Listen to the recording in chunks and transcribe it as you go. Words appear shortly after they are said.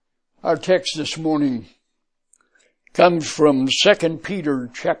Our text this morning comes from 2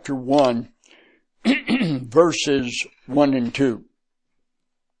 Peter chapter 1, verses 1 and 2.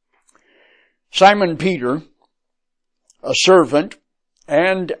 Simon Peter, a servant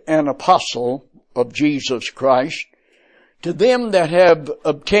and an apostle of Jesus Christ, to them that have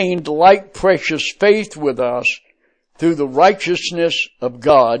obtained like precious faith with us through the righteousness of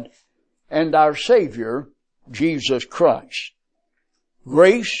God and our Savior, Jesus Christ.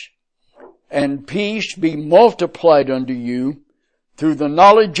 Grace and peace be multiplied unto you through the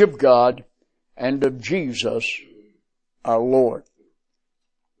knowledge of God and of Jesus our Lord.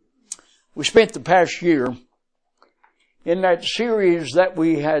 We spent the past year in that series that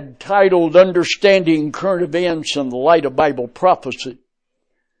we had titled Understanding Current Events in the Light of Bible Prophecy.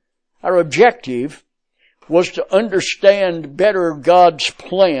 Our objective was to understand better God's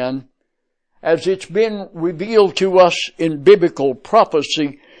plan as it's been revealed to us in biblical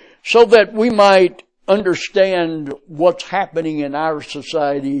prophecy, so that we might understand what's happening in our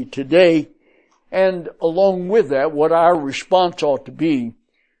society today, and along with that, what our response ought to be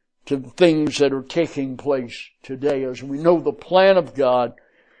to the things that are taking place today. As we know the plan of God,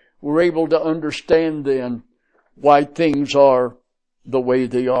 we're able to understand then why things are the way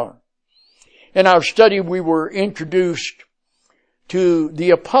they are. In our study, we were introduced to the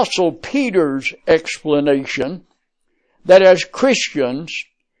Apostle Peter's explanation that as Christians,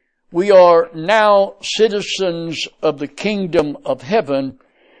 we are now citizens of the kingdom of heaven,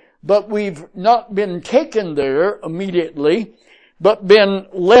 but we've not been taken there immediately, but been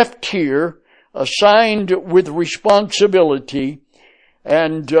left here, assigned with responsibility,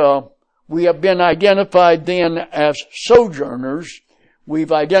 and we have been identified then as sojourners.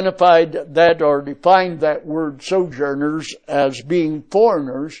 We've identified that or defined that word sojourners as being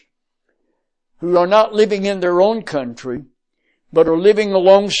foreigners who are not living in their own country, but are living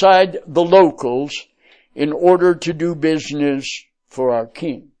alongside the locals in order to do business for our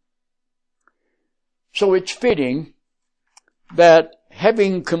King. So it's fitting that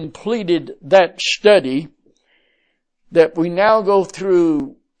having completed that study, that we now go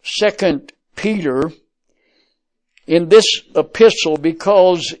through 2 Peter in this epistle,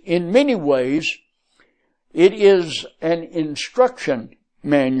 because in many ways it is an instruction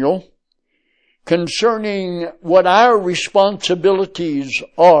manual concerning what our responsibilities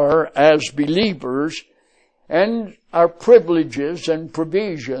are as believers and our privileges and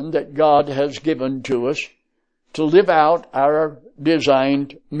provision that God has given to us to live out our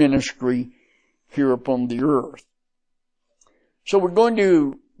designed ministry here upon the earth. So we're going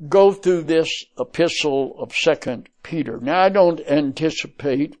to go through this epistle of 2 Peter. Now, I don't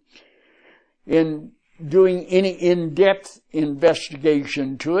anticipate in doing any in-depth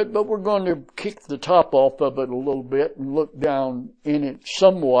investigation to it, but we're going to kick the top off of it a little bit and look down in it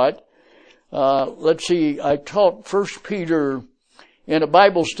somewhat. Let's see, I taught 1 Peter in a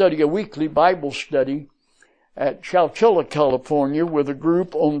Bible study, a weekly Bible study at Chowchilla, California, with a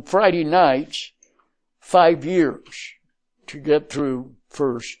group on Friday nights, 5 years to get through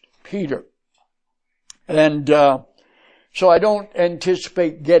 1 Peter. And so I don't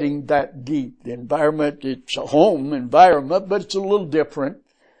anticipate getting that deep. The environment, it's a home environment, but it's a little different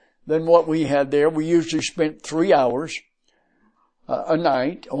than what we had there. We usually spent 3 hours a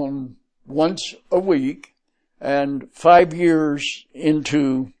night on once a week, and 5 years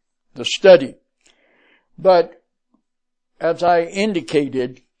into the study. But as I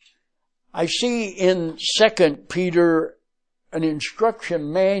indicated, I see in 2 Peter an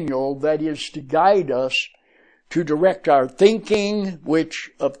instruction manual that is to guide us to direct our thinking,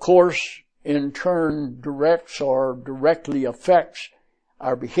 which of course in turn directs or directly affects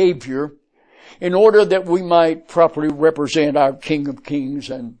our behavior, in order that we might properly represent our King of Kings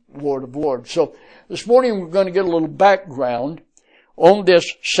and Lord of Lords. So this morning we're going to get a little background on this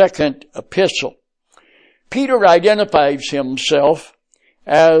second epistle. Peter identifies himself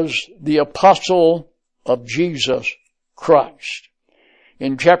as the apostle of Jesus Christ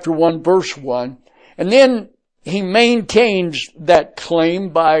in chapter 1, verse 1. And then he maintains that claim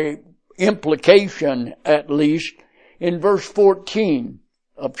by implication, at least, in verse 14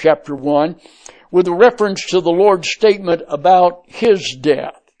 of chapter 1, with a reference to the Lord's statement about his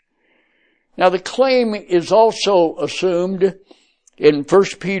death. Now the claim is also assumed in 1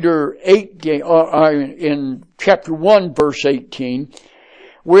 Peter 8, in chapter 1, verse 18,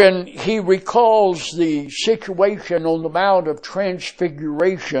 when he recalls the situation on the Mount of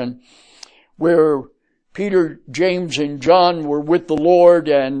Transfiguration, where Peter, James, and John were with the Lord,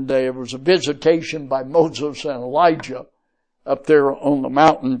 and there was a visitation by Moses and Elijah up there on the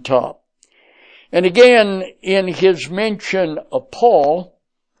mountaintop. And again, in his mention of Paul,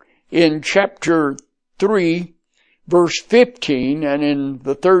 in chapter 3, verse 15, and in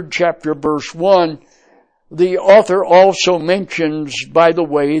the 3rd chapter, verse 1, the author also mentions, by the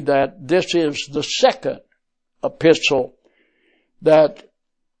way, that this is the second epistle that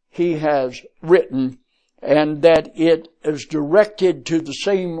he has written, and that it is directed to the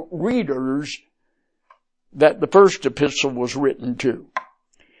same readers that the first epistle was written to.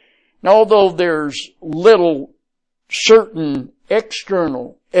 Now, although there's little certain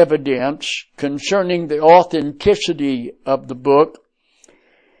external evidence concerning the authenticity of the book,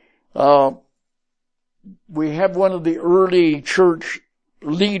 we have one of the early church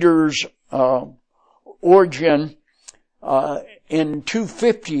leaders, Origen, in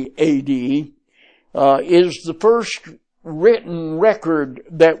 250 A.D., is the first written record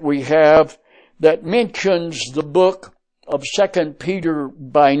that we have that mentions the book of 2 Peter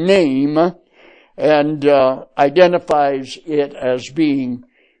by name and identifies it as being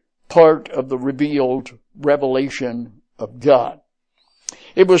part of the revealed revelation of God.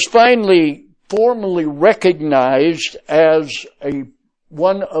 It was finally formally recognized as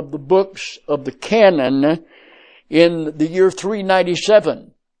one of the books of the canon in the year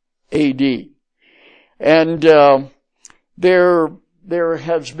 397 A.D. And there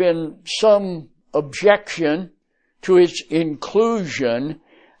has been some objection to its inclusion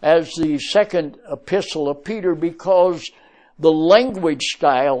as the second epistle of Peter because the language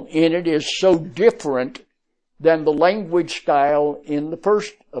style in it is so different than the language style in the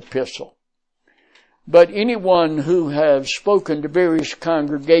first epistle. But anyone who has spoken to various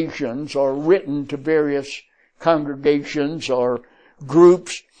congregations or written to various congregations or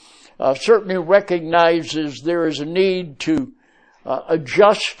groups certainly recognizes there is a need to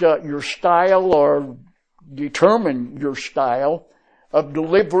adjust your style or determine your style of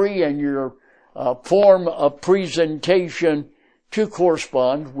delivery and your form of presentation to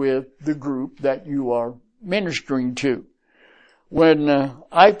correspond with the group that you are ministering to. When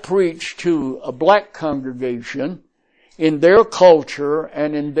I preach to a black congregation, in their culture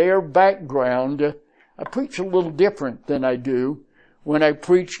and in their background, I preach a little different than I do when I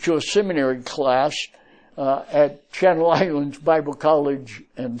preach to a seminary class at Channel Islands Bible College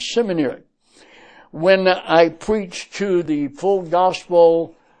and Seminary. When I preach to the full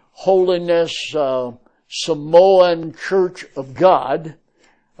gospel, holiness, Samoan Church of God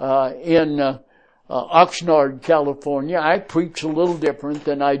in Oxnard, California, I preach a little different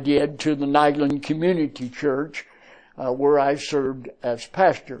than I did to the Nyland Community Church where I served as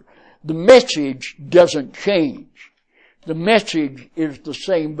pastor. The message doesn't change. The message is the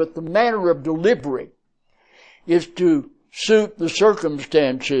same, but the manner of delivery is to suit the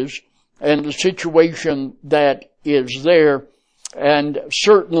circumstances and the situation that is there. And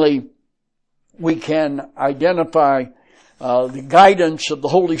certainly we can identify the guidance of the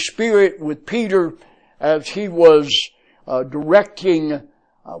Holy Spirit with Peter as he was directing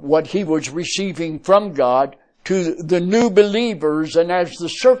what he was receiving from God to the new believers, and as the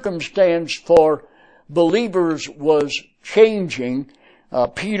circumstance for believers was changing,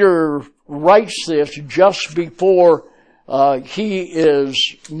 Peter writes this just before he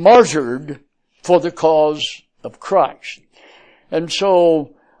is martyred for the cause of Christ. And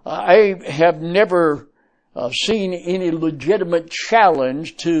so I have never seen any legitimate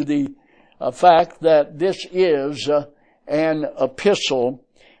challenge to the fact that this is an epistle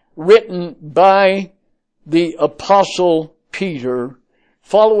written by the Apostle Peter,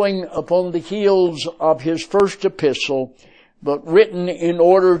 following upon the heels of his first epistle, but written in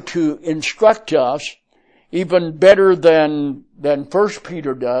order to instruct us even better than 1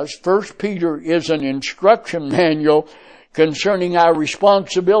 Peter does. 1 Peter is an instruction manual concerning our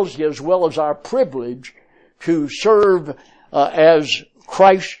responsibility as well as our privilege to serve as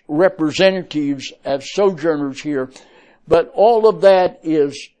Christ's representatives, as sojourners here. But all of that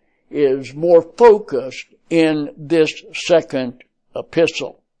is more focused in this second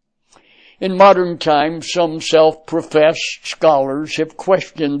epistle. In modern times, some self-professed scholars have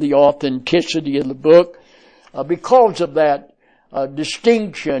questioned the authenticity of the book because of that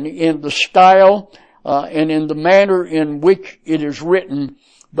distinction in the style and in the manner in which it is written.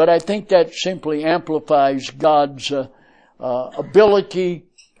 But I think that simply amplifies God's ability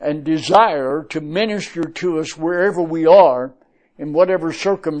and desire to minister to us wherever we are, in whatever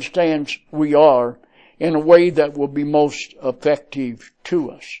circumstance we are, in a way that will be most effective to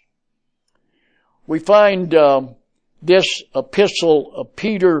us. We find this epistle of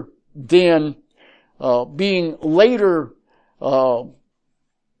Peter then being later than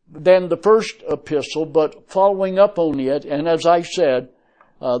the first epistle, but following up on it. And as I said,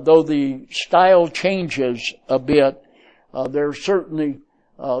 though the style changes a bit, there certainly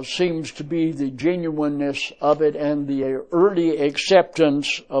seems to be the genuineness of it, and the early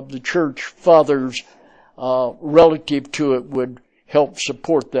acceptance of the church fathers relative to it would help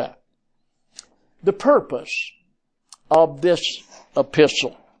support that. The purpose of this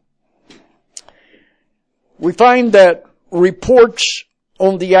epistle. We find that reports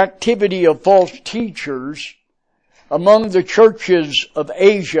on the activity of false teachers among the churches of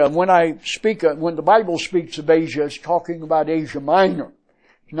Asia, when the Bible speaks of Asia, it's talking about Asia Minor.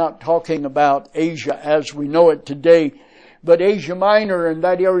 It's not talking about Asia as we know it today, but Asia Minor and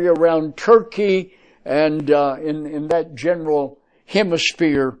that area around Turkey and in that general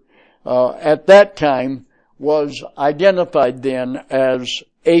hemisphere at that time was identified then as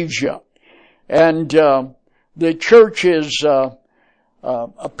Asia. And the churches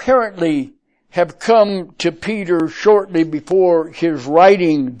apparently have come to Peter shortly before his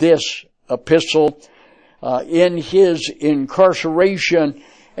writing this epistle in his incarceration,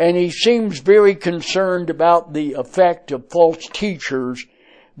 and he seems very concerned about the effect of false teachers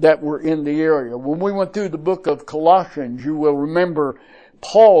that were in the area. When we went through the book of Colossians, you will remember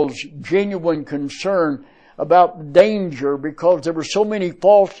Paul's genuine concern about danger because there were so many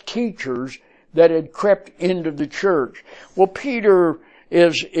false teachers that had crept into the church. Well, Peter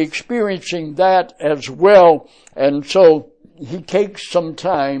is experiencing that as well, and so he takes some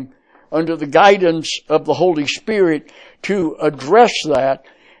time under the guidance of the Holy Spirit to address that.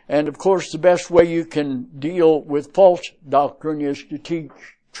 And of course, the best way you can deal with false doctrine is to teach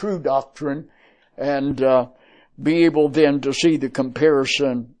true doctrine and be able then to see the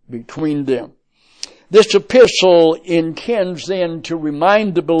comparison between them. This epistle intends then to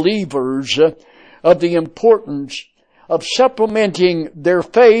remind the believers of the importance of supplementing their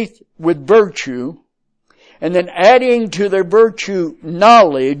faith with virtue, and then adding to their virtue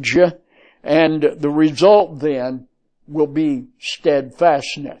knowledge, and the result then will be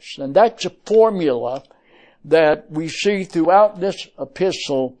steadfastness. And that's a formula that we see throughout this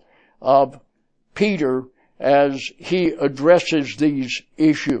epistle of Peter as he addresses these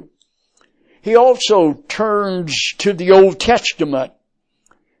issues. He also turns to the Old Testament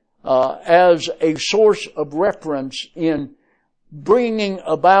as a source of reference in bringing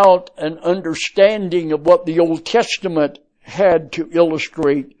about an understanding of what the Old Testament had to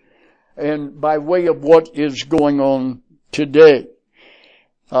illustrate, and by way of what is going on today.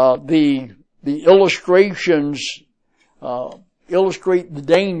 The illustrations illustrate the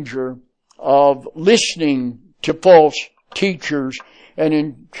danger of listening to false teachers, and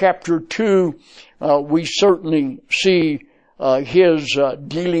in chapter 2 we certainly see his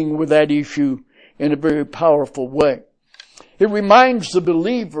dealing with that issue in a very powerful way. It reminds the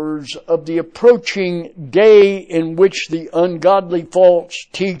believers of the approaching day in which the ungodly false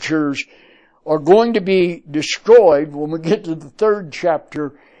teachers are going to be destroyed. When we get to the 3rd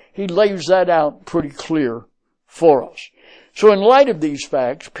chapter, he lays that out pretty clear for us. So in light of these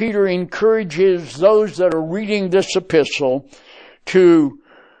facts, Peter encourages those that are reading this epistle to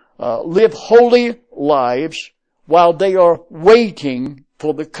live holy lives while they are waiting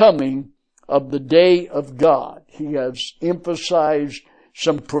for the coming of the day of God. He has emphasized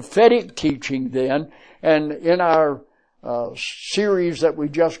some prophetic teaching then, and in our series that we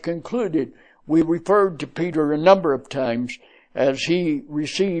just concluded, we referred to Peter a number of times as he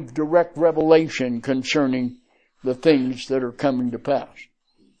received direct revelation concerning the things that are coming to pass.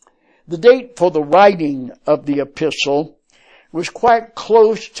 The date for the writing of the epistle was quite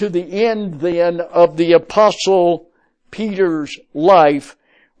close to the end then of the Apostle Peter's life,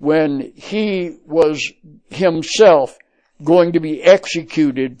 when he was himself going to be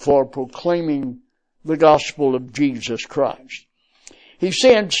executed for proclaiming the gospel of Jesus Christ. He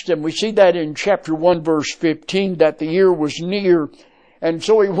sensed, and we see that in chapter 1 verse 15, that the year was near, and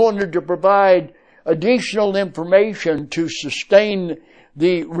so he wanted to provide additional information to sustain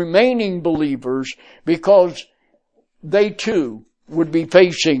the remaining believers, because they too would be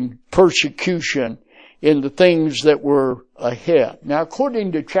facing persecution in the things that were ahead. Now,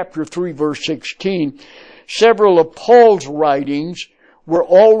 according to chapter 3 verse 16, several of Paul's writings were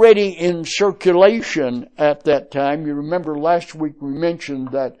already in circulation at that time. You remember last week we mentioned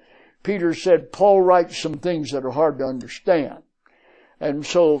that Peter said Paul writes some things that are hard to understand. And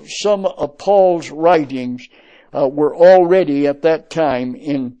so some of Paul's writings were already at that time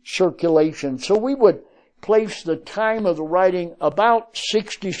in circulation. So we would place the time of the writing about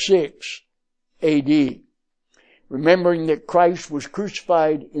 66 AD. Remembering that Christ was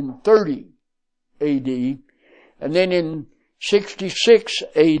crucified in 30 AD. And then in 66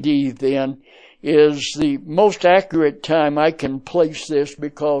 AD then is the most accurate time I can place this,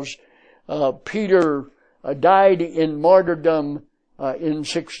 because Peter died in martyrdom in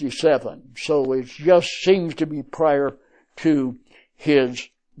 67. So it just seems to be prior to his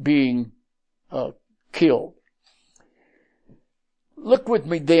being killed. Look with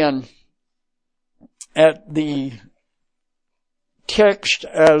me then at the text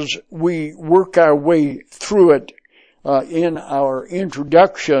as we work our way through it in our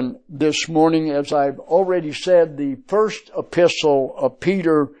introduction this morning. As I've already said, the first epistle of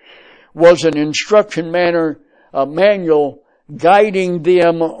Peter was an instruction manual guiding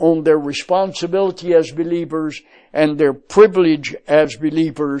them on their responsibility as believers and their privilege as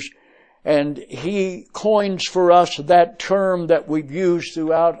believers. And he coins for us that term that we've used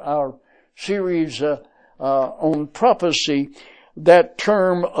throughout our series on prophecy, that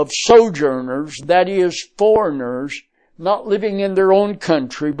term of sojourners, that is foreigners, not living in their own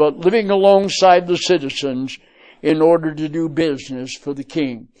country, but living alongside the citizens in order to do business for the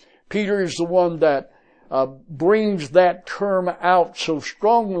king. Peter is the one that brings that term out so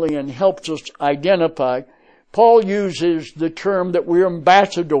strongly and helps us identify. Paul uses the term that we're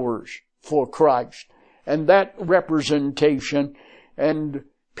ambassadors for Christ and that representation, and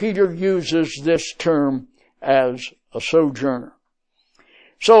Peter uses this term as a sojourner.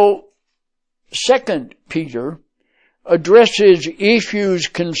 So, 2 Peter addresses issues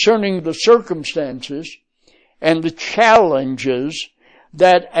concerning the circumstances and the challenges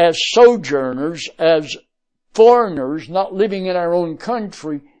that as sojourners, as foreigners, not living in our own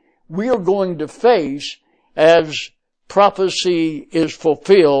country, we are going to face as prophecy is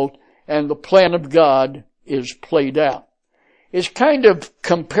fulfilled and the plan of God is played out. It's kind of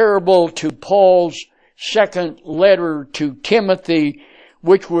comparable to Paul's second letter to Timothy,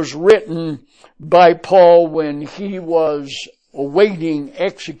 which was written by Paul when he was awaiting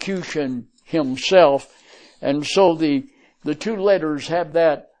execution himself. And so the two letters have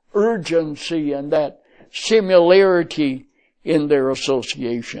that urgency and that similarity in their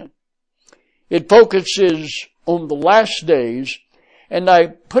association. It focuses on the last days, and I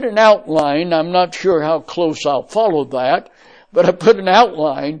put an outline. I'm not sure how close I'll follow that, but I put an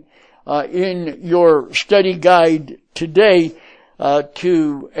outline in your study guide today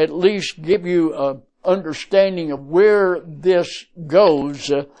to at least give you an understanding of where this goes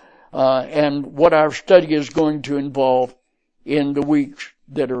and what our study is going to involve in the weeks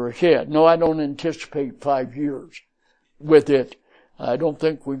that are ahead. No, I don't anticipate 5 years with it. I don't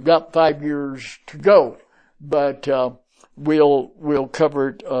think we've got 5 years to go, but we'll cover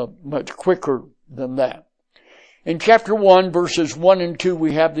it much quicker than that. In chapter 1, verses 1 and 2,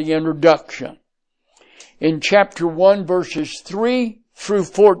 we have the introduction. In chapter 1, verses 3 through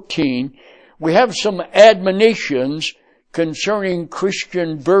 14, we have some admonitions concerning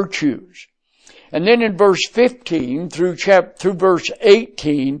Christian virtues. And then in verse 15 through verse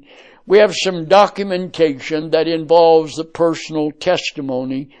 18, we have some documentation that involves the personal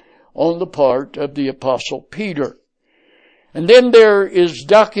testimony on the part of the Apostle Peter. And then there is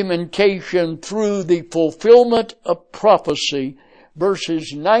documentation through the fulfillment of prophecy,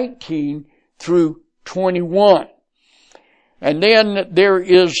 verses 19 through 21. And then there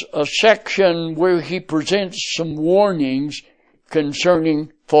is a section where he presents some warnings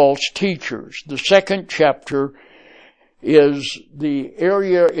concerning false teachers. The second chapter is the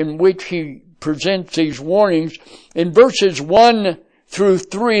area in which he presents these warnings. In verses 1 through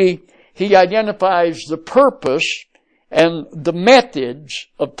 3, he identifies the purpose and the methods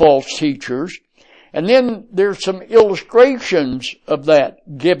of false teachers. And then there's some illustrations of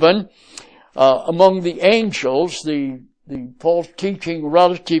that given among the angels, the false teaching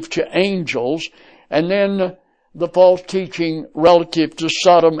relative to angels, and then the false teaching relative to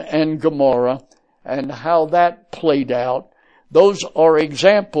Sodom and Gomorrah and how that played out. Those are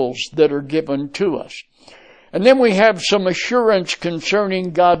examples that are given to us. And then we have some assurance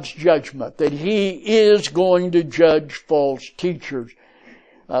concerning God's judgment, that He is going to judge false teachers.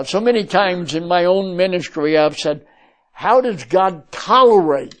 So many times in my own ministry I've said, how does God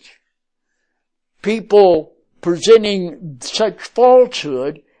tolerate people presenting such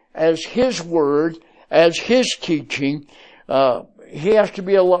falsehood as His Word, as His teaching? He has to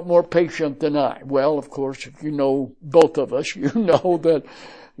be a lot more patient than I. Well, of course, if you know both of us, you know that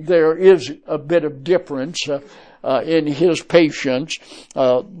there is a bit of difference in His patience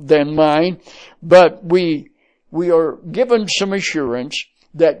than mine. But we are given some assurance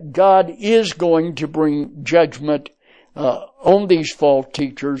that God is going to bring judgment on these false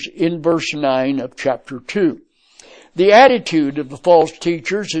teachers in verse 9 of chapter 2. The attitude of the false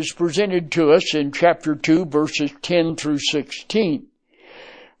teachers is presented to us in chapter 2, verses 10 through 16.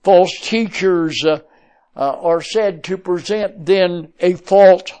 False teachers are said to present then a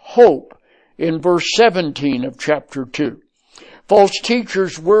false hope in verse 17 of chapter 2. False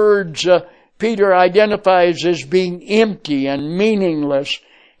teachers' words Peter identifies as being empty and meaningless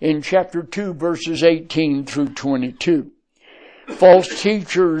in chapter 2, verses 18 through 22. False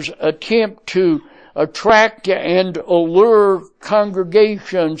teachers attempt to attract and allure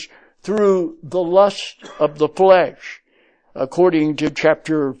congregations through the lust of the flesh, according to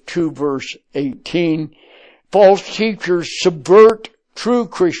chapter 2, verse 18. False teachers subvert true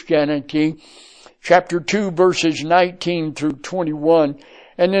Christianity, chapter 2, verses 19 through 21,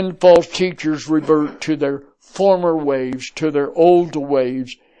 and then false teachers revert to their former ways, to their old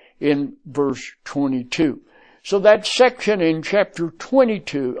ways, in verse 22. So that section in chapter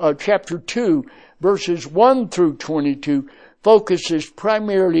 2, verses 1 through 22, focuses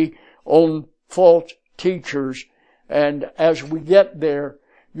primarily on false teachers. And as we get there,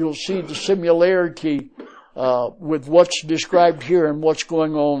 you'll see the similarity with what's described here and what's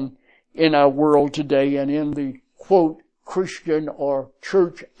going on in our world today and in the, quote, Christian or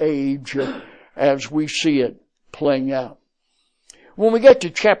church age as we see it playing out. When we get to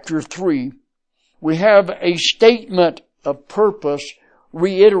chapter 3, we have a statement of purpose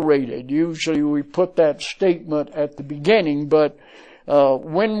reiterated. Usually we put that statement at the beginning, but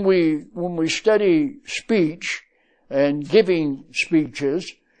when we study speech and giving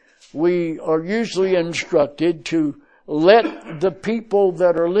speeches, we are usually instructed to let the people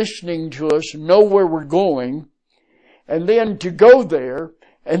that are listening to us know where we're going, and then to go there,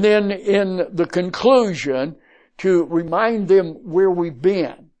 and then in the conclusion to remind them where we've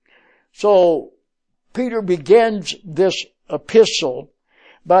been. So Peter begins this epistle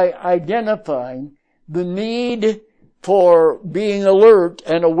by identifying the need for being alert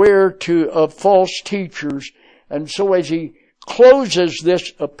and aware of false teachers. And so as he closes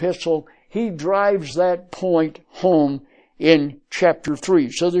this epistle, he drives that point home in chapter 3.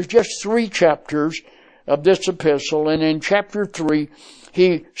 So there's just 3 chapters of this epistle, and in chapter 3,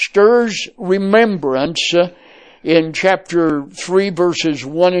 he stirs remembrance in chapter 3, verses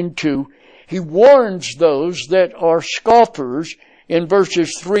 1 and 2. He warns those that are scoffers in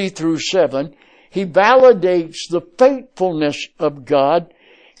verses 3 through 7. He validates the faithfulness of God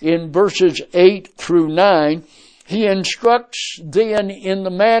in verses 8 through 9. He instructs then in the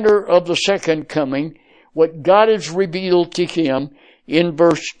manner of the second coming, what God has revealed to him in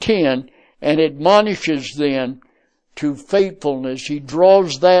verse 10, and admonishes then to faithfulness. He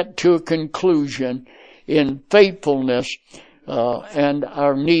draws that to a conclusion in faithfulness and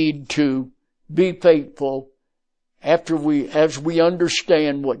our need to be faithful as we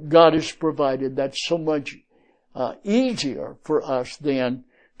understand what God has provided. That's so much easier for us then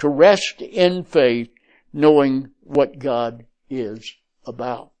to rest in faith, knowing what God is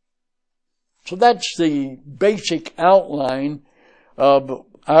about. So that's the basic outline of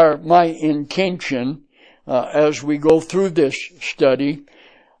my intention as we go through this study.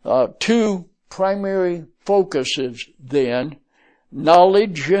 2 primary focuses then: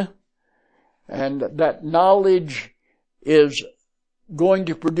 knowledge, and that knowledge is going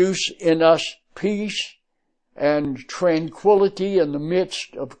to produce in us peace and tranquility in the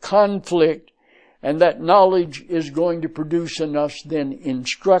midst of conflict, and that knowledge is going to produce in us then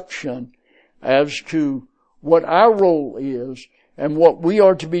instruction as to what our role is and what we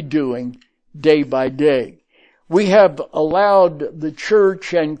are to be doing day by day. We have allowed the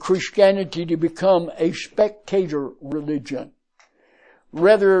church and Christianity to become a spectator religion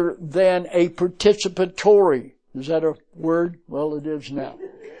rather than a participatory. Is that a word? Well, it is now.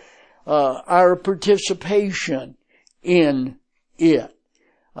 Our participation in it.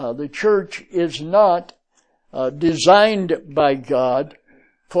 The church is not designed by God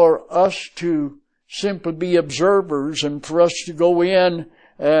for us to simply be observers and for us to go in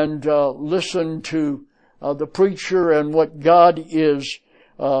and listen to the preacher and what God is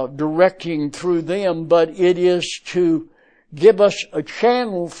directing through them, but it is to give us a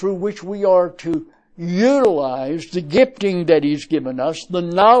channel through which we are to utilize the gifting that He's given us, the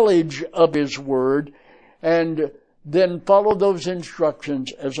knowledge of His Word, and then follow those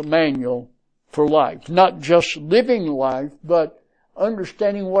instructions as a manual for life. Not just living life, but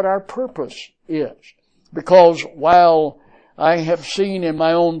understanding what our purpose is. Because while I have seen in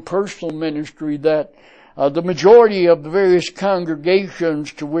my own personal ministry that the majority of the various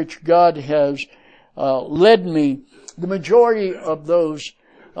congregations to which God has led me, the majority of those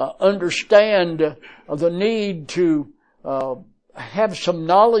understand the need to have some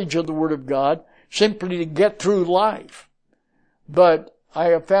knowledge of the Word of God simply to get through life. But I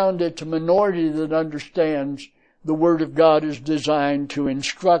have found it's a minority that understands the Word of God is designed to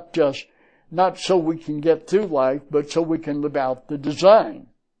instruct us, not so we can get through life, but so we can live out the design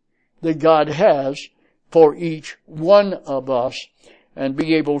that God has for each one of us and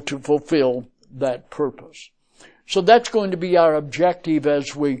be able to fulfill that purpose. So that's going to be our objective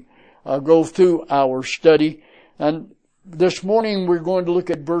as we go through our study. And this morning we're going to look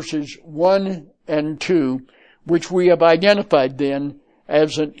at verses 1 and 2, which we have identified then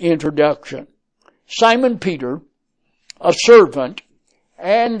as an introduction. Simon Peter, a servant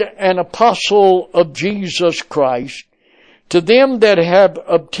and an apostle of Jesus Christ, to them that have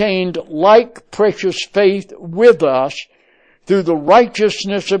obtained like precious faith with us through the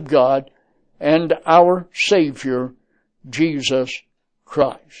righteousness of God and our Savior, Jesus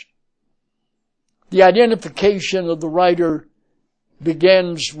Christ. The identification of the writer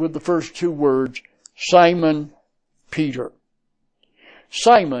begins with the first two words, Simon Peter.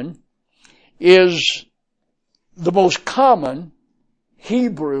 Simon is the most common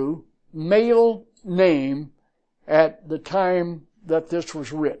Hebrew male name at the time that this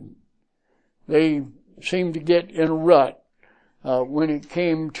was written. They seemed to get in a rut when it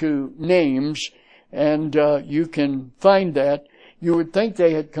came to names, and you can find that. You would think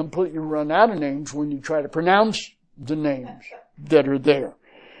they had completely run out of names when you try to pronounce the names that are there.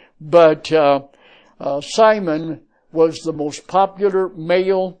 But Simon was the most popular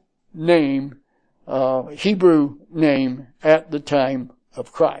male name, Hebrew name at the time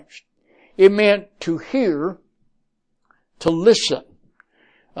of Christ. It meant to hear, to listen.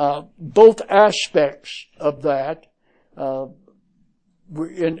 Both aspects of that.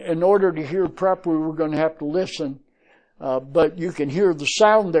 In order to hear properly, we're going to have to listen. But you can hear the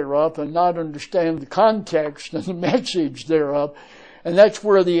sound thereof and not understand the context and the message thereof. And that's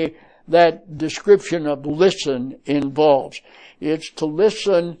where that description of listen involves. It's to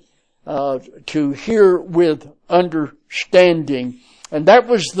listen, to hear with understanding. And that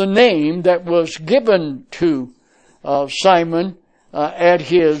was the name that was given to Simon at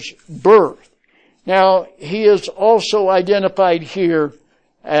his birth. Now, he is also identified here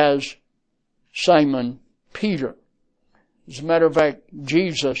as Simon Peter. As a matter of fact,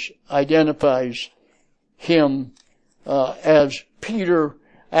 Jesus identifies him as Peter,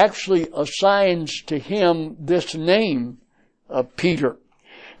 actually assigns to him this name of Peter.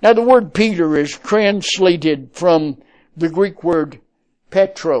 Now, the word Peter is translated from the Greek word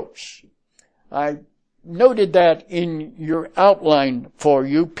Petros. I noted that in your outline for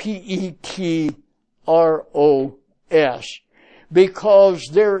you, Petros, because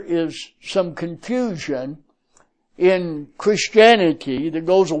there is some confusion in Christianity that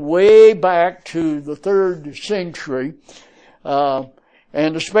goes way back to the 3rd century,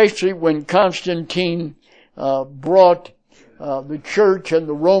 and especially when Constantine brought the church and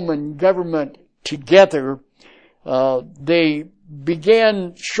the Roman government together, they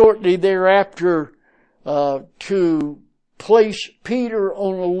began shortly thereafter to place Peter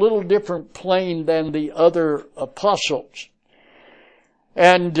on a little different plane than the other apostles.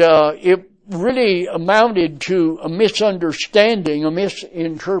 And it really amounted to a misunderstanding, a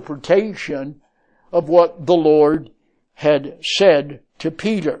misinterpretation of what the Lord had said to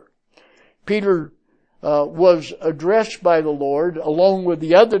Peter. Peter was addressed by the Lord along with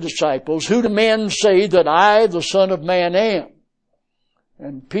the other disciples, "Who do men say that I, the Son of Man, am?"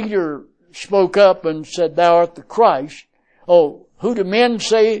 And Peter spoke up and said, "Thou art the Christ." "Oh, who do men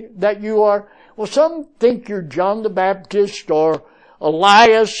say that you are?" "Well, some think you're John the Baptist or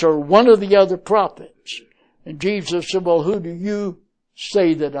Elias or one of the other prophets." And Jesus said, "Well, who do you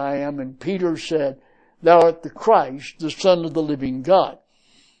say that I am?" And Peter said, "Thou art the Christ, the Son of the living God."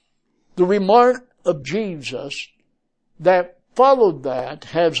 The remark of Jesus that followed that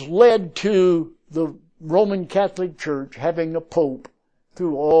has led to the Roman Catholic Church having a pope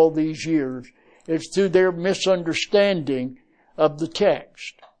through all these years. It's through their misunderstanding of the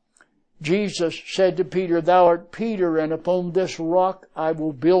text. Jesus said to Peter, "Thou art Peter, and upon this rock I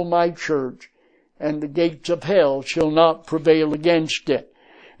will build my church, and the gates of hell shall not prevail against it.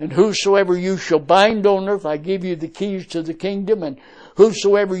 And whosoever you shall bind on earth, I give you the keys to the kingdom, and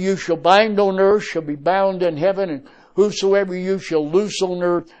whosoever you shall bind on earth shall be bound in heaven, and whosoever you shall loose on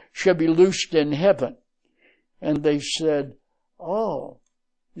earth shall be loosed in heaven." And they said, "Oh,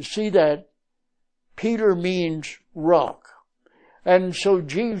 you see that? Peter means rock." And so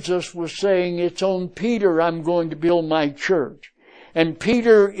Jesus was saying, it's on Peter I'm going to build my church. And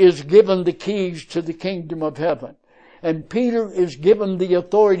Peter is given the keys to the kingdom of heaven. And Peter is given the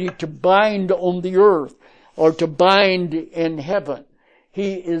authority to bind on the earth or to bind in heaven.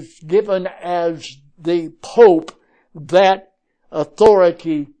 He is given as the Pope that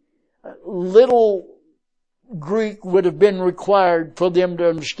authority. Little Greek would have been required for them to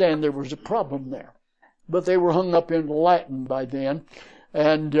understand there was a problem there. But they were hung up in Latin by then.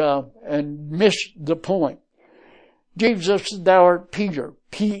 and miss the point. Jesus, thou art Peter,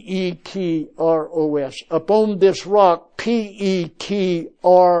 Petros. Upon this rock,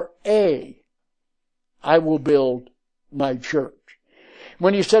 Petra, I will build my church.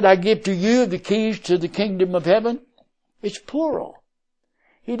 When he said, I give to you the keys to the kingdom of heaven, it's plural.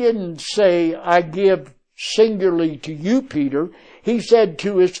 He didn't say, I give singularly to you, Peter. He said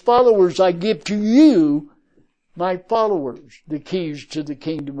to his followers, I give to you, my followers, the keys to the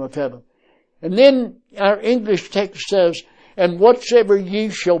kingdom of heaven. And then our English text says, and whatsoever ye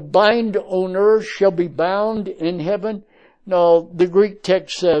shall bind on earth shall be bound in heaven. No, the Greek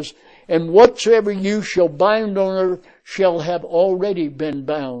text says, and whatsoever you shall bind on earth shall have already been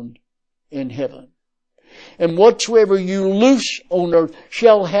bound in heaven. And whatsoever you loose on earth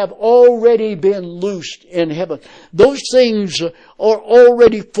shall have already been loosed in heaven. Those things are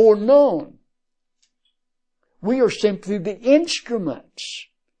already foreknown. We are simply the instruments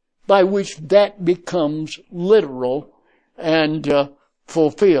by which that becomes literal and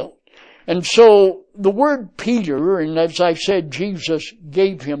fulfilled. And so the word Peter, and as I said, Jesus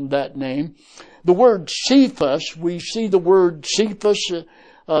gave him that name. The word Cephas, we see the word Cephas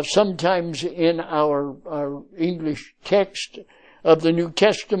sometimes in our English text of the New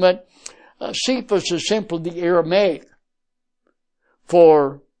Testament. Cephas is simply the Aramaic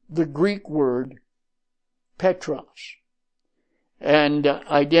for the Greek word Petros, and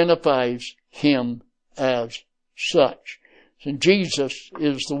identifies him as such. So Jesus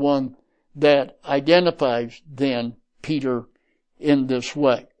is the one that identifies then Peter in this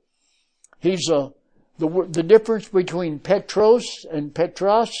way. He's the difference between Petros and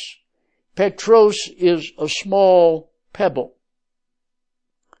Petros. Petros is a small pebble.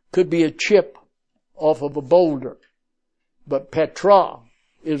 Could be a chip off of a boulder. But Petra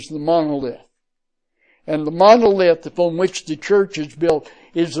is the monolith. And the monolith upon which the church is built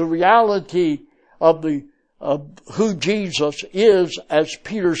is the reality of who Jesus is, as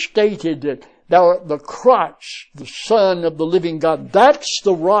Peter stated, that thou art the Christ, the Son of the living God. That's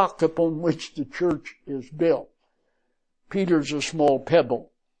the rock upon which the church is built. Peter's a small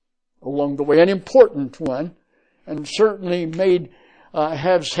pebble along the way, an important one, and certainly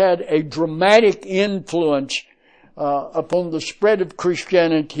has had a dramatic influence upon the spread of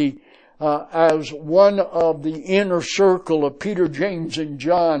Christianity as one of the inner circle of Peter, James, and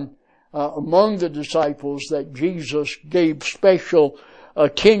John among the disciples that Jesus gave special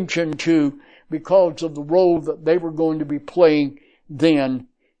attention to because of the role that they were going to be playing then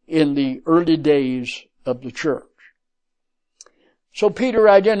in the early days of the church. So Peter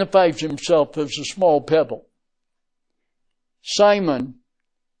identifies himself as a small pebble. Simon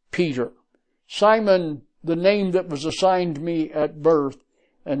Peter. Simon, the name that was assigned me at birth,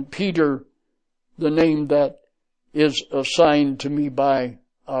 and Peter, the name that is assigned to me by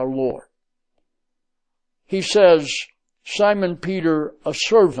our Lord. He says, Simon Peter, a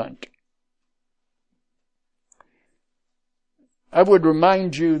servant. I would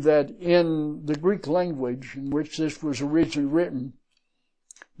remind you that in the Greek language in which this was originally written,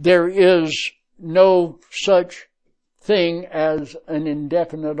 there is no such thing as an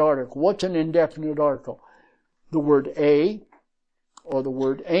indefinite article. What's an indefinite article? The word a or the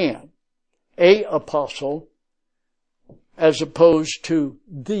word an. A apostle as opposed to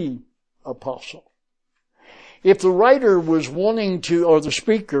the apostle. If the writer was wanting to, or the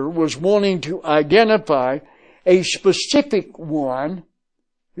speaker was wanting to identify a specific one,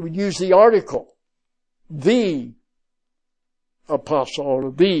 he would use the article, the apostle,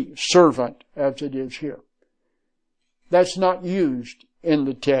 or the servant, as it is here. That's not used in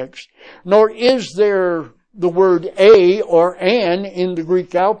the text, nor is there the word a or an in the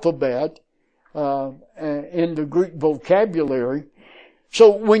Greek alphabet, in the Greek vocabulary.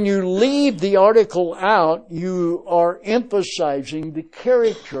 So when you leave the article out, you are emphasizing the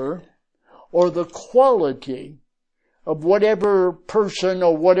character or the quality of whatever person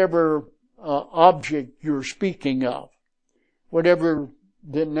or whatever object you're speaking of. Whatever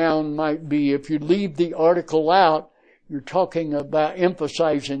the noun might be. If you leave the article out, you're talking about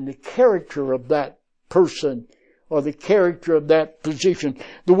emphasizing the character of that person or the character of that position.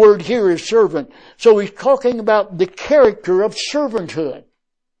 The word here is servant. So he's talking about the character of servanthood.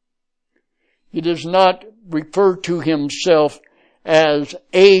 He does not refer to himself as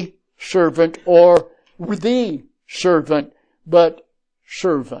a servant or the servant, but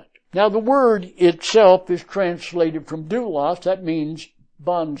servant. Now the word itself is translated from doulos. That means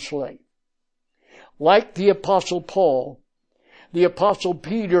bondslave. Like the Apostle Paul, the Apostle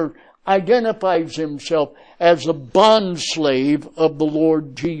Peter identifies himself as a bondslave of the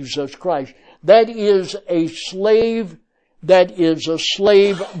Lord Jesus Christ. That is a slave that is a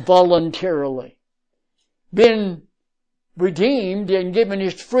slave voluntarily. Been redeemed and given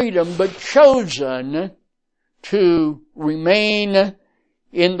his freedom, but chosen to remain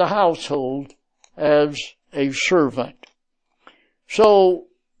in the household as a servant. So,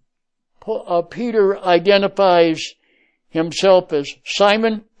 Peter identifies himself as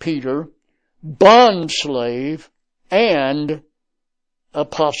Simon Peter, bondslave, and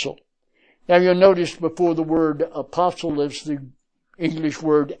apostle. Now you'll notice before the word apostle is the English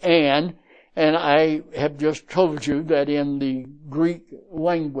word and I have just told you that in the Greek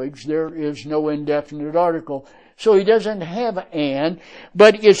language there is no indefinite article. So he doesn't have an,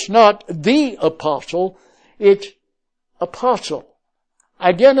 but it's not the apostle, it's apostle,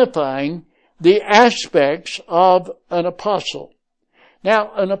 identifying the aspects of an apostle.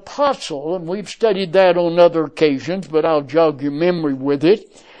 Now, an apostle, and we've studied that on other occasions, but I'll jog your memory with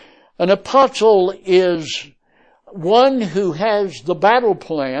it. An apostle is one who has the battle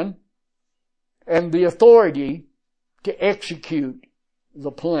plan and the authority to execute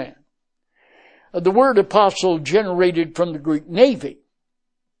the plan. The word apostle generated from the Greek Navy.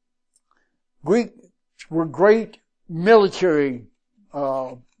 Greeks were great military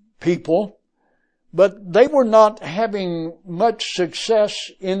people, but they were not having much success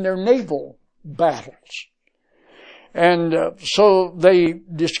in their naval battles. And so they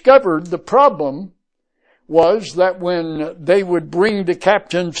discovered the problem was that when they would bring the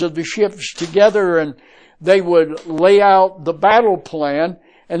captains of the ships together and they would lay out the battle plan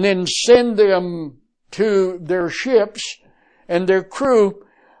and then send them to their ships and their crew,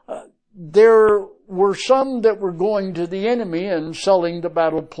 there were some that were going to the enemy and selling the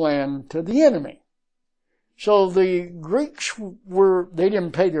battle plan to the enemy. So the Greeks they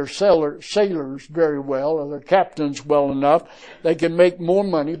didn't pay their sailors very well, or their captains well enough. They could make more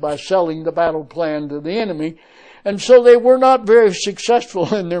money by selling the battle plan to the enemy. And so they were not very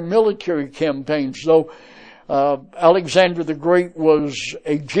successful in their military campaigns. So Alexander the Great was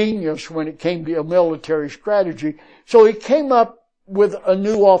a genius when it came to a military strategy. So he came up with a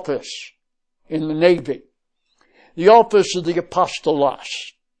new office in the Navy. The office of the apostolos.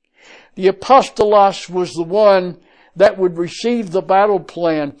 The apostolos was the one that would receive the battle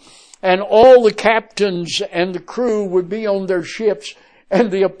plan, and all the captains and the crew would be on their ships,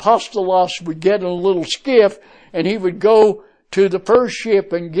 and the apostolos would get in a little skiff, and he would go to the first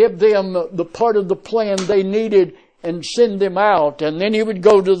ship and give them the part of the plan they needed and send them out. And then he would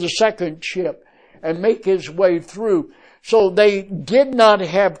go to the second ship and make his way through. So they did not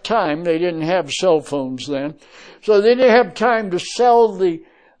have time. They didn't have cell phones then. So they didn't have time to sell the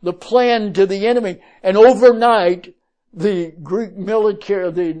plan to the enemy. And overnight, the Greek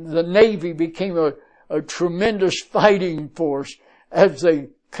military, the Navy became a tremendous fighting force as they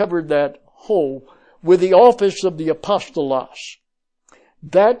covered that hole with the office of the apostolos.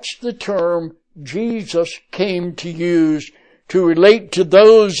 That's the term Jesus came to use to relate to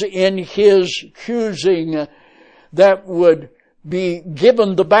those in his choosing that would be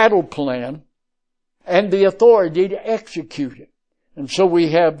given the battle plan and the authority to execute it. And so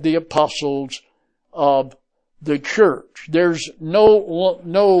we have the apostles of the church. There's no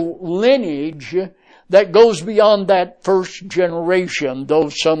lineage that goes beyond that first generation, though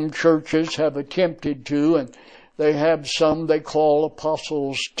some churches have attempted to, and they have some they call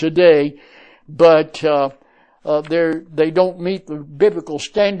apostles today, but they don't meet the biblical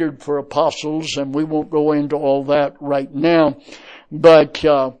standard for apostles, and we won't go into all that right now. But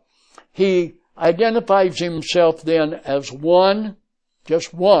he identifies himself then as one,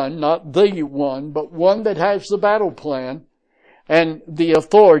 just one, not the one, but one that has the battle plan and the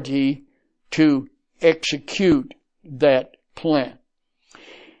authority to execute that plan.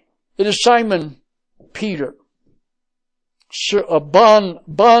 It is Simon Peter, a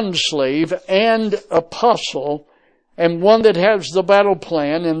bond slave and apostle, and one that has the battle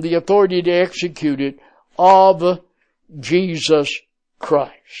plan and the authority to execute it of Jesus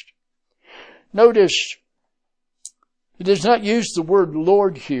Christ. Notice, he does not use the word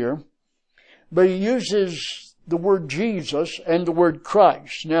Lord here, but he uses the word Jesus and the word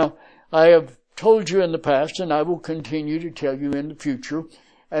Christ. Now, I have told you in the past, and I will continue to tell you in the future,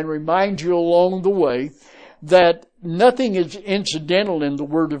 and remind you along the way, that nothing is incidental in the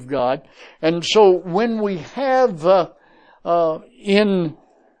Word of God. And so when we have in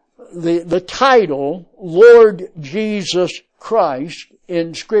the title, Lord Jesus Christ,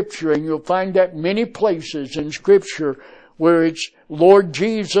 in Scripture, and you'll find that many places in Scripture where it's Lord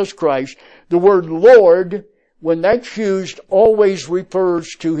Jesus Christ, the word Lord, when that's used, always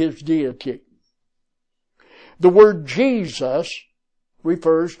refers to his deity. The word Jesus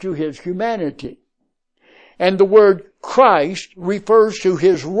refers to his humanity. And the word Christ refers to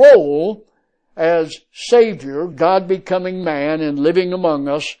his role as Savior, God becoming man and living among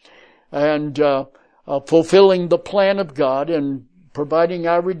us and fulfilling the plan of God and providing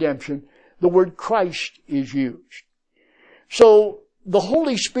our redemption. The word Christ is used. So the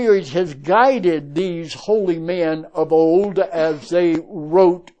Holy Spirit has guided these holy men of old as they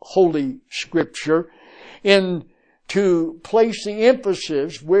wrote Holy Scripture to place the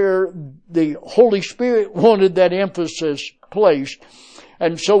emphasis where the Holy Spirit wanted that emphasis placed.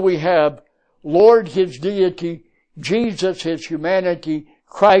 And so we have Lord, his deity, Jesus, his humanity,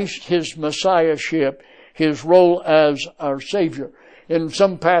 Christ, his messiahship, his role as our Savior. In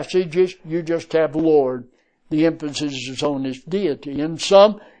some passages, you just have Lord. The emphasis is on his deity. In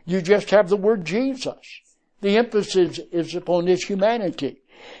some, you just have the word Jesus. The emphasis is upon his humanity.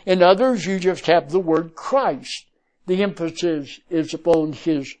 In others, you just have the word Christ. The emphasis is upon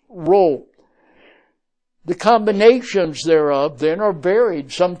his role. The combinations thereof then are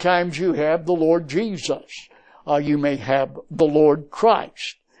varied. Sometimes you have the Lord Jesus. You may have the Lord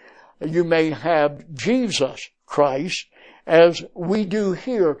Christ. You may have Jesus Christ, as we do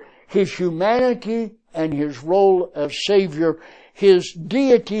here. His humanity and his role as Savior. His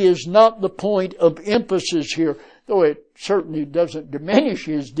deity is not the point of emphasis here, though it certainly doesn't diminish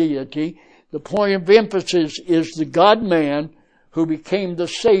his deity. The point of emphasis is the God-man who became the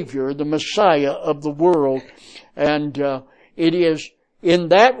Savior, the Messiah of the world. And it is in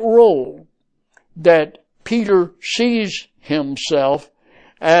that role that Peter sees himself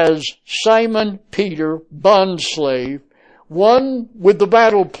as Simon Peter, bondslave, one with the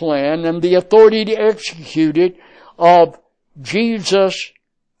battle plan and the authority to execute it of Jesus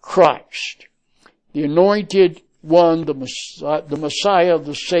Christ, the anointed one, the Messiah,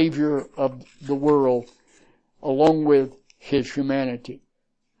 the Savior of the world, along with his humanity.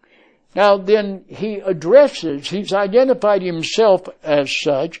 Now then he's identified himself as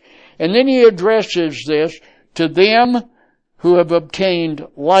such, and then he addresses this to them who have obtained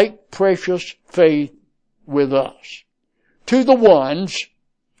like precious faith with us. To the ones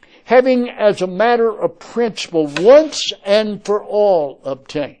having as a matter of principle once and for all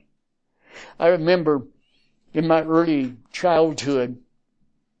obtained. I remember in my early childhood,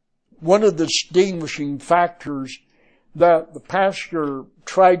 one of the distinguishing factors that the pastor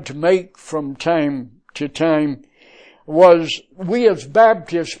tried to make from time to time was we as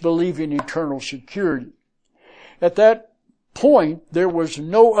Baptists believe in eternal security. At that point, there was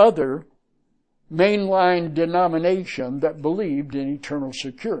no other mainline denomination that believed in eternal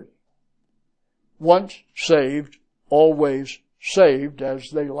security. Once saved, always saved, as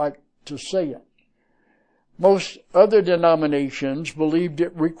they like to say it. Most other denominations believed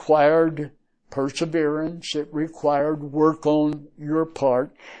it required perseverance, it required work on your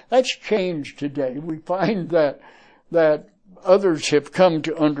part. That's changed today. We find that others have come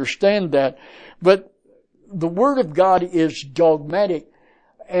to understand that. But the Word of God is dogmatic,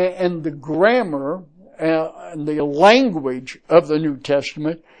 and the grammar and the language of the New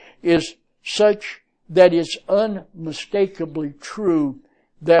Testament is such that it's unmistakably true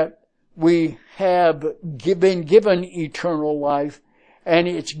that we have been given eternal life, and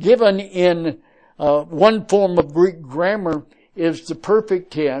it's given in one form of Greek grammar is the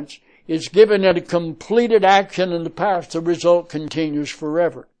perfect tense. It's given in a completed action in the past. The result continues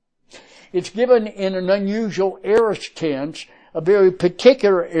forever. It's given in an unusual aorist tense, a very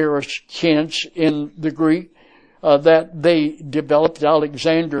particular aorist tense in the Greek that they developed,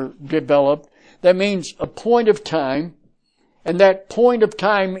 Alexander developed. That means a point of time, and that point of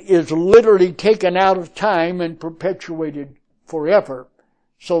time is literally taken out of time and perpetuated forever,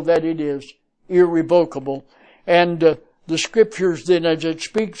 so that it is irrevocable. And the Scriptures then, as it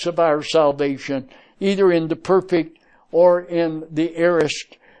speaks of our salvation, either in the perfect or in the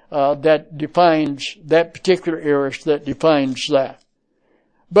aorist that defines, that particular aorist that defines that.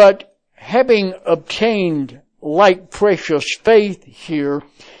 But having obtained like precious faith here,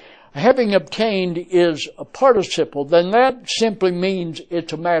 having obtained is a participle, then that simply means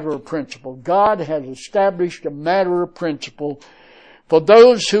it's a matter of principle. God has established a matter of principle for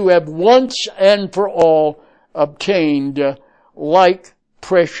those who have once and for all obtained like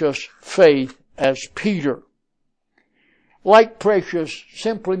precious faith as Peter. Like precious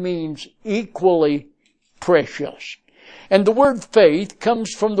simply means equally precious. And the word faith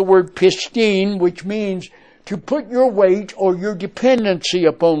comes from the word pistine, which means to put your weight or your dependency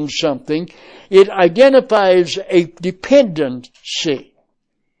upon something. It identifies a dependency.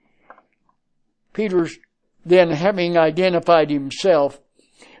 Peter's then, having identified himself,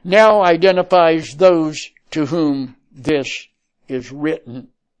 now identifies those to whom this is written.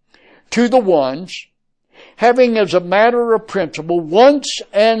 To the ones having as a matter of principle once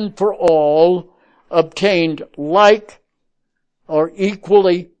and for all obtained like or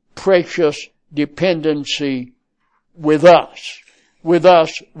equally precious dependency with us. With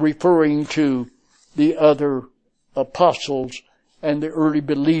us referring to the other apostles and the early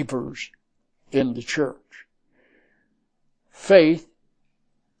believers in the church. Faith,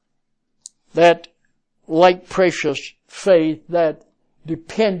 that like precious faith, that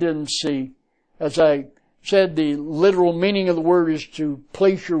dependency, as I said, the literal meaning of the word is to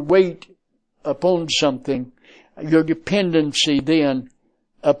place your weight upon something, your dependency then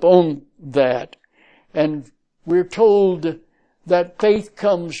upon that. And we're told that faith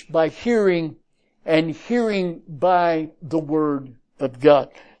comes by hearing, and hearing by the Word of God.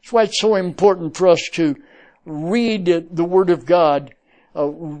 That's why it's so important for us to read the Word of God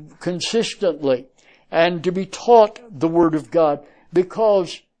consistently and to be taught the Word of God,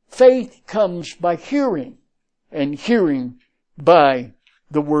 because faith comes by hearing, and hearing by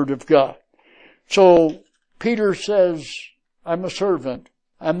the Word of God. So Peter says, I'm a servant,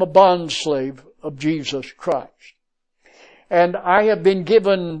 I'm a bondslave of Jesus Christ. And I have been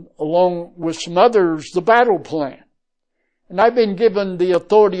given, along with some others, the battle plan. And I've been given the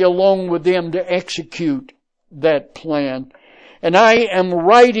authority along with them to execute that plan. And I am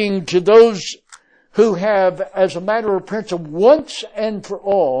writing to those who have, as a matter of principle, once and for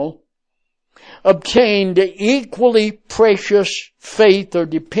all, obtained equally precious faith or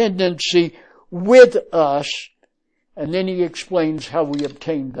dependency with us. And then he explains how we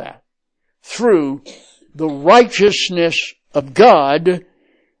obtained that. Through the righteousness of God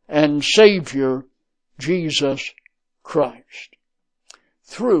and Savior, Jesus Christ.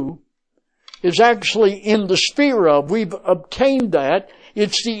 Through is actually in the sphere of. We've obtained that.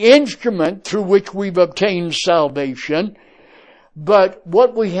 It's the instrument through which we've obtained salvation. But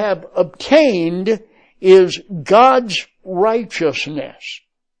what we have obtained is God's righteousness.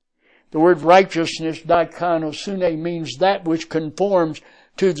 The word righteousness, dikanosune, means that which conforms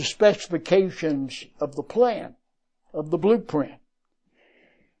to the specifications of the plan, of the blueprint.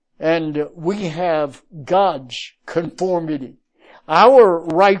 And we have God's conformity. Our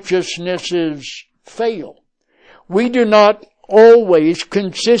righteousnesses fail. We do not always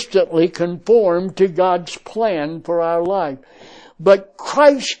consistently conform to God's plan for our life. But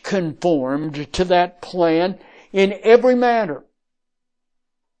Christ conformed to that plan in every matter.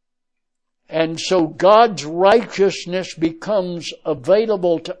 And so God's righteousness becomes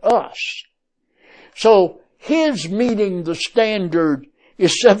available to us. So His meeting the standard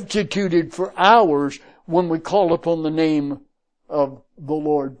is substituted for ours when we call upon the name of the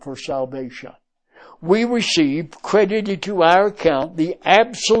Lord for salvation. We receive, credited to our account, the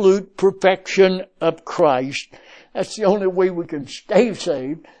absolute perfection of Christ. That's the only way we can stay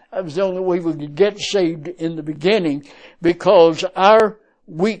saved. That was the only way we could get saved in the beginning, because our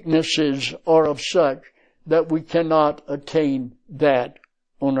weaknesses are of such that we cannot attain that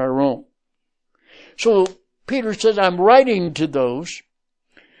on our own. So Peter says, I'm writing to those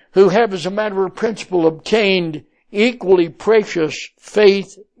who have, as a matter of principle, obtained equally precious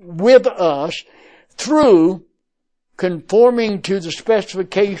faith with us through conforming to the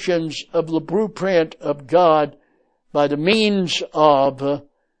specifications of the blueprint of God by the means of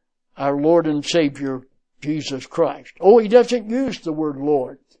our Lord and Savior, Jesus Christ. Oh, he doesn't use the word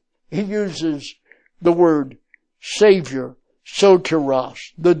Lord. He uses the word Savior, soteros,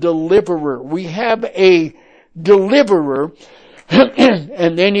 the deliverer. We have a deliverer,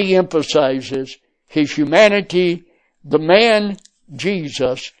 and then he emphasizes his humanity, the man,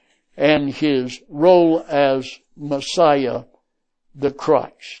 Jesus, and his role as Messiah, the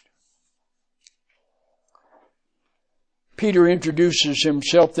Christ. Peter introduces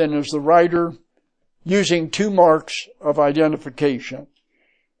himself then as the writer using two marks of identification.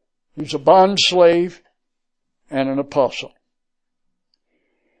 He's a bondslave and an apostle.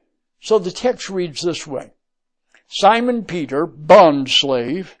 So the text reads this way. Simon Peter,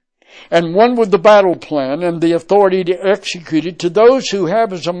 bondslave, and one with the battle plan and the authority to execute it, to those who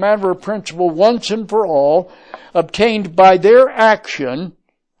have, as a matter of principle, once and for all, obtained by their action,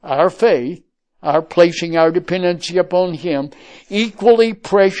 our faith, our placing our dependency upon Him, equally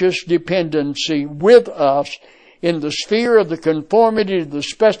precious dependency with us in the sphere of the conformity to the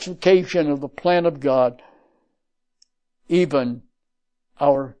specification of the plan of God, even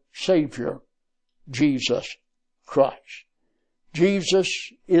our Savior, Jesus Christ.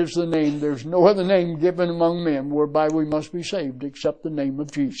 Jesus is the name. There's no other name given among men whereby we must be saved except the name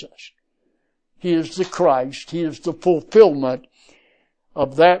of Jesus. He is the Christ. He is the fulfillment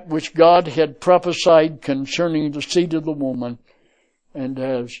of that which God had prophesied concerning the seed of the woman and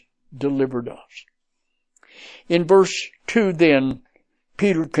has delivered us. In verse 2 then,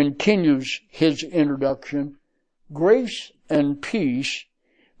 Peter continues his introduction. Grace and peace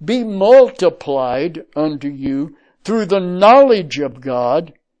be multiplied unto you through the knowledge of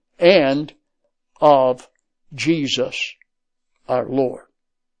God and of Jesus our Lord.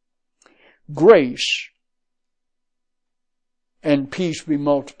 Grace and peace be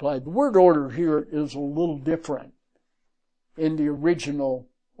multiplied. The word order here is a little different in the original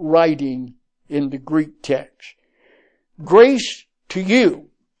writing in the Greek text. Grace to you.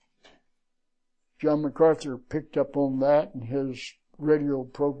 John MacArthur picked up on that in his radio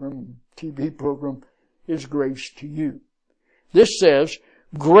program, TV program, is grace to you. This says,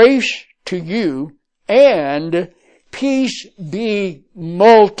 grace to you and peace be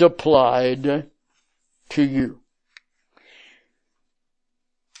multiplied to you.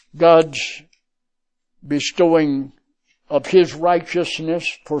 God's bestowing of His righteousness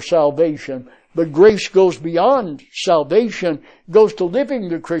for salvation, but grace goes beyond salvation, goes to living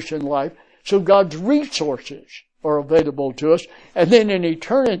the Christian life, so God's resources are available to us. And then in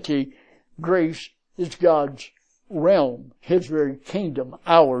eternity, grace is God's realm, His very kingdom,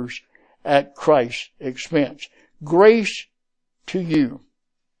 ours at Christ's expense. Grace to you.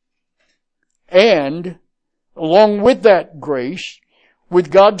 And along with that grace,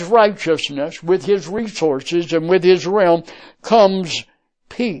 with God's righteousness, with His resources, and with His realm, comes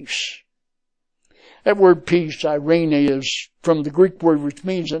peace. That word peace, irene, is from the Greek word which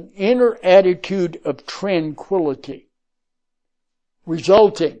means an inner attitude of tranquility,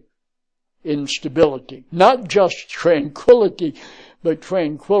 resulting in stability. Not just tranquility, but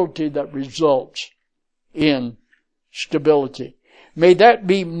tranquility that results in stability. May that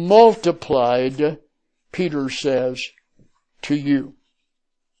be multiplied, Peter says, to you.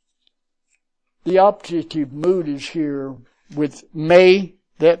 The optative mood is here with may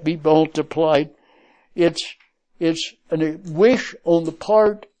that be multiplied. It's a wish on the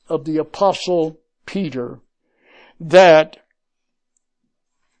part of the Apostle Peter that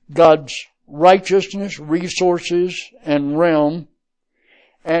God's righteousness, resources, and realm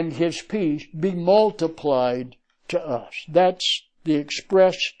and His peace be multiplied to us. That's the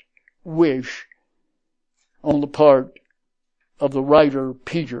expressed wish on the part of the writer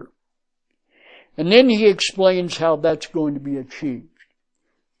Peter. And then he explains how that's going to be achieved.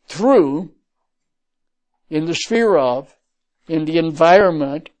 Through, in the sphere of, in the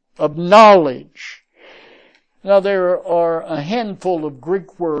environment of knowledge. Now there are a handful of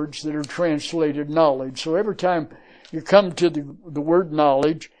Greek words that are translated knowledge. So every time you come to the word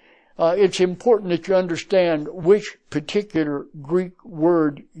knowledge, it's important that you understand which particular Greek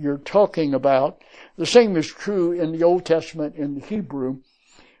word you're talking about. The same is true in the Old Testament in the Hebrew.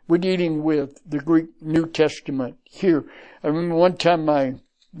 We're dealing with the Greek New Testament here. I remember one time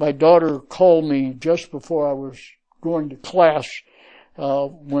my daughter called me just before I was going to class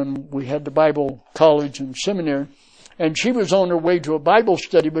when we had the Bible college and seminary. And she was on her way to a Bible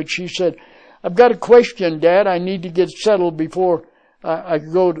study, but she said, I've got a question, Dad. I need to get settled before I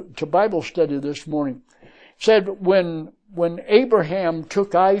go to Bible study this morning. Said when Abraham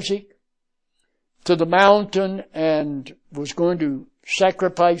took Isaac to the mountain and was going to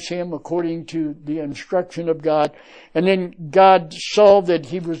sacrifice him according to the instruction of God, and then God saw that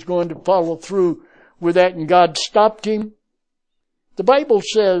he was going to follow through with that, and God stopped him. The Bible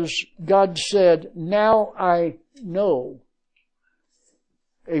says, God said, now I know,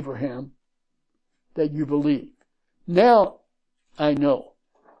 Abraham, that you believe. Now I know.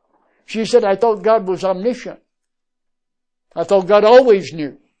 She said, I thought God was omniscient. I thought God always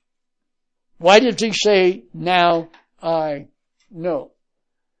knew. Why does He say, now I know?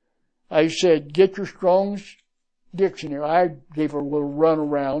 I said, get your Strong's dictionary. I gave her a little run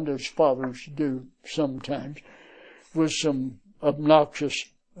around, as fathers do sometimes, with some obnoxious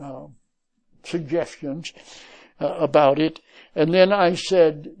suggestions about it. And then I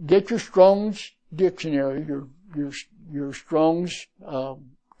said, get your Strong's dictionary, your Strong's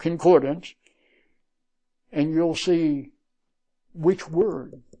concordance, and you'll see which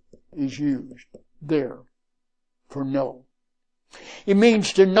word is used there for know. It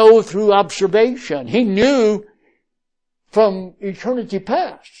means to know through observation. He knew from eternity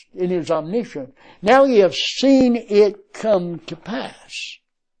past in His omniscience. Now He has seen it come to pass.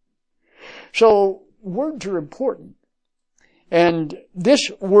 So words are important. And this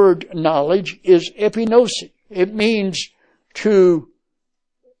word knowledge is epinosis. It means to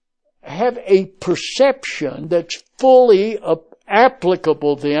have a perception that's fully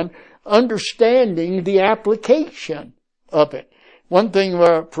applicable then, understanding the application of it. One thing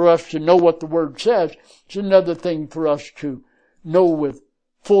for us to know what the word says, it's another thing for us to know with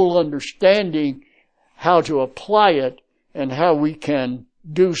full understanding how to apply it and how we can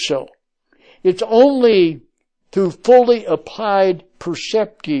do so. It's only through fully applied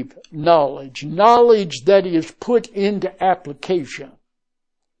perceptive knowledge that is put into application,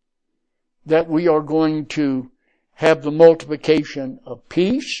 that we are going to have the multiplication of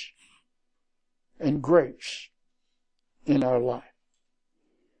peace and grace in our life.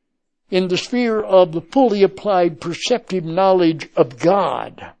 In the sphere of the fully applied perceptive knowledge of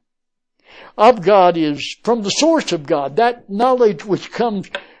God is from the source of God, that knowledge which comes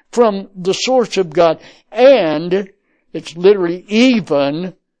from the source of God, and it's literally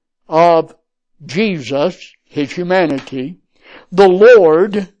even of Jesus, His humanity, the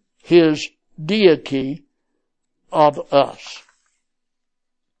Lord, His deity, of us.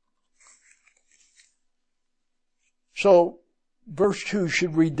 So, verse 2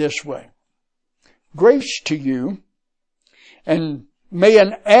 should read this way. Grace to you, and may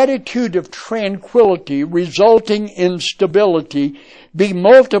an attitude of tranquility resulting in stability be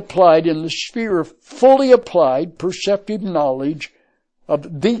multiplied in the sphere of fully applied perceptive knowledge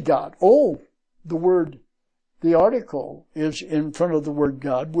of the God. Oh, the article is in front of the word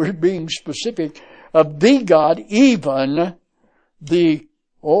God. We're being specific of the God, even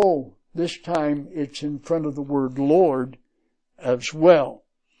this time it's in front of the word Lord as well.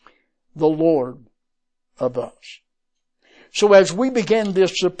 The Lord of us. So as we begin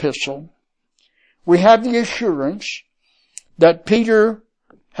this epistle, we have the assurance that Peter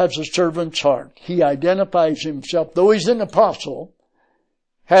has a servant's heart. He identifies himself, though he's an apostle,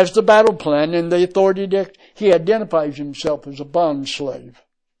 has the battle plan and the authority he identifies himself as a bondslave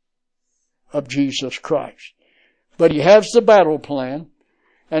of Jesus Christ. But he has the battle plan,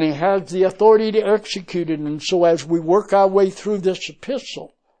 and he has the authority to execute it. And so as we work our way through this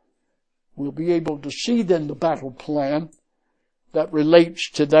epistle, we'll be able to see then the battle plan that relates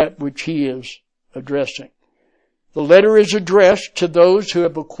to that which he is addressing. The letter is addressed to those who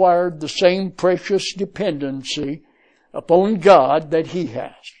have acquired the same precious dependency upon God that he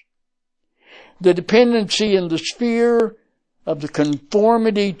has. The dependency in the sphere of the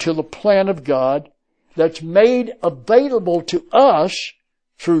conformity to the plan of God that's made available to us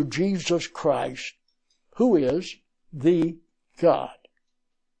through Jesus Christ, who is the God.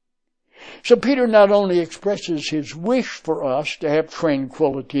 So Peter not only expresses his wish for us to have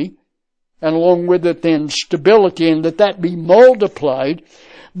tranquility, and along with it then stability, and that be multiplied,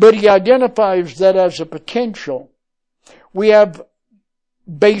 but he identifies that as a potential. We have,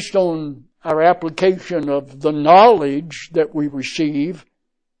 based on our application of the knowledge that we receive,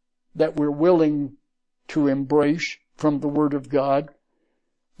 that we're willing to embrace from the Word of God,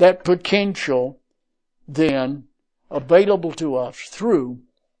 that potential then available to us through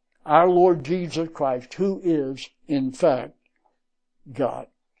our Lord Jesus Christ, who is, in fact, God.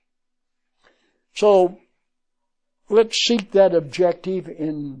 So, let's seek that objective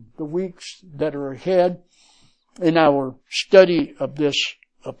in the weeks that are ahead in our study of this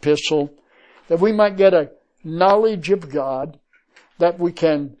epistle, that we might get a knowledge of God that we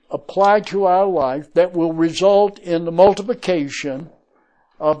can apply to our life that will result in the multiplication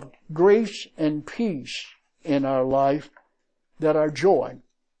of grace and peace in our life, that our joy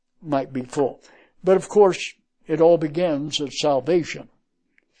might be full. But of course, it all begins at salvation.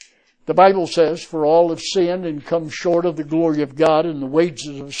 The Bible says, for all have sinned and come short of the glory of God, and the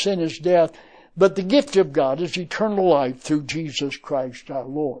wages of sin is death, but the gift of God is eternal life through Jesus Christ our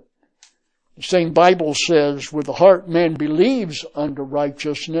Lord. The same Bible says, with the heart man believes unto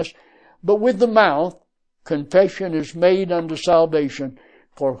righteousness, but with the mouth confession is made unto salvation.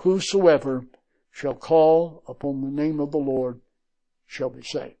 For whosoever shall call upon the name of the Lord shall be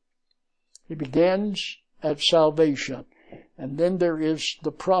saved. It begins at salvation. And then there is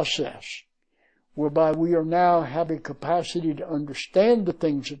the process whereby we are now having capacity to understand the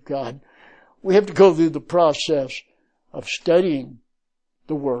things of God. We have to go through the process of studying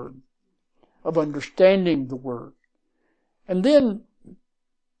the Word, of understanding the Word. And then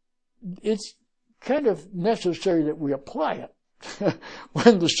it's kind of necessary that we apply it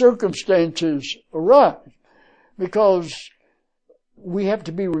when the circumstances arise, because we have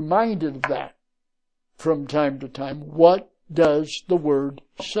to be reminded of that from time to time. What does the Word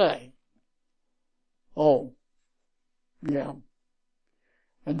say? Oh, yeah.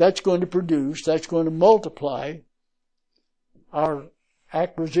 And that's going to multiply our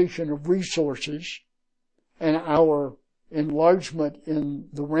acquisition of resources and our enlargement in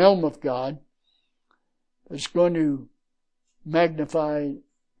the realm of God. It's going to magnify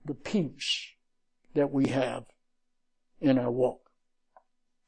the peace that we have in our walk.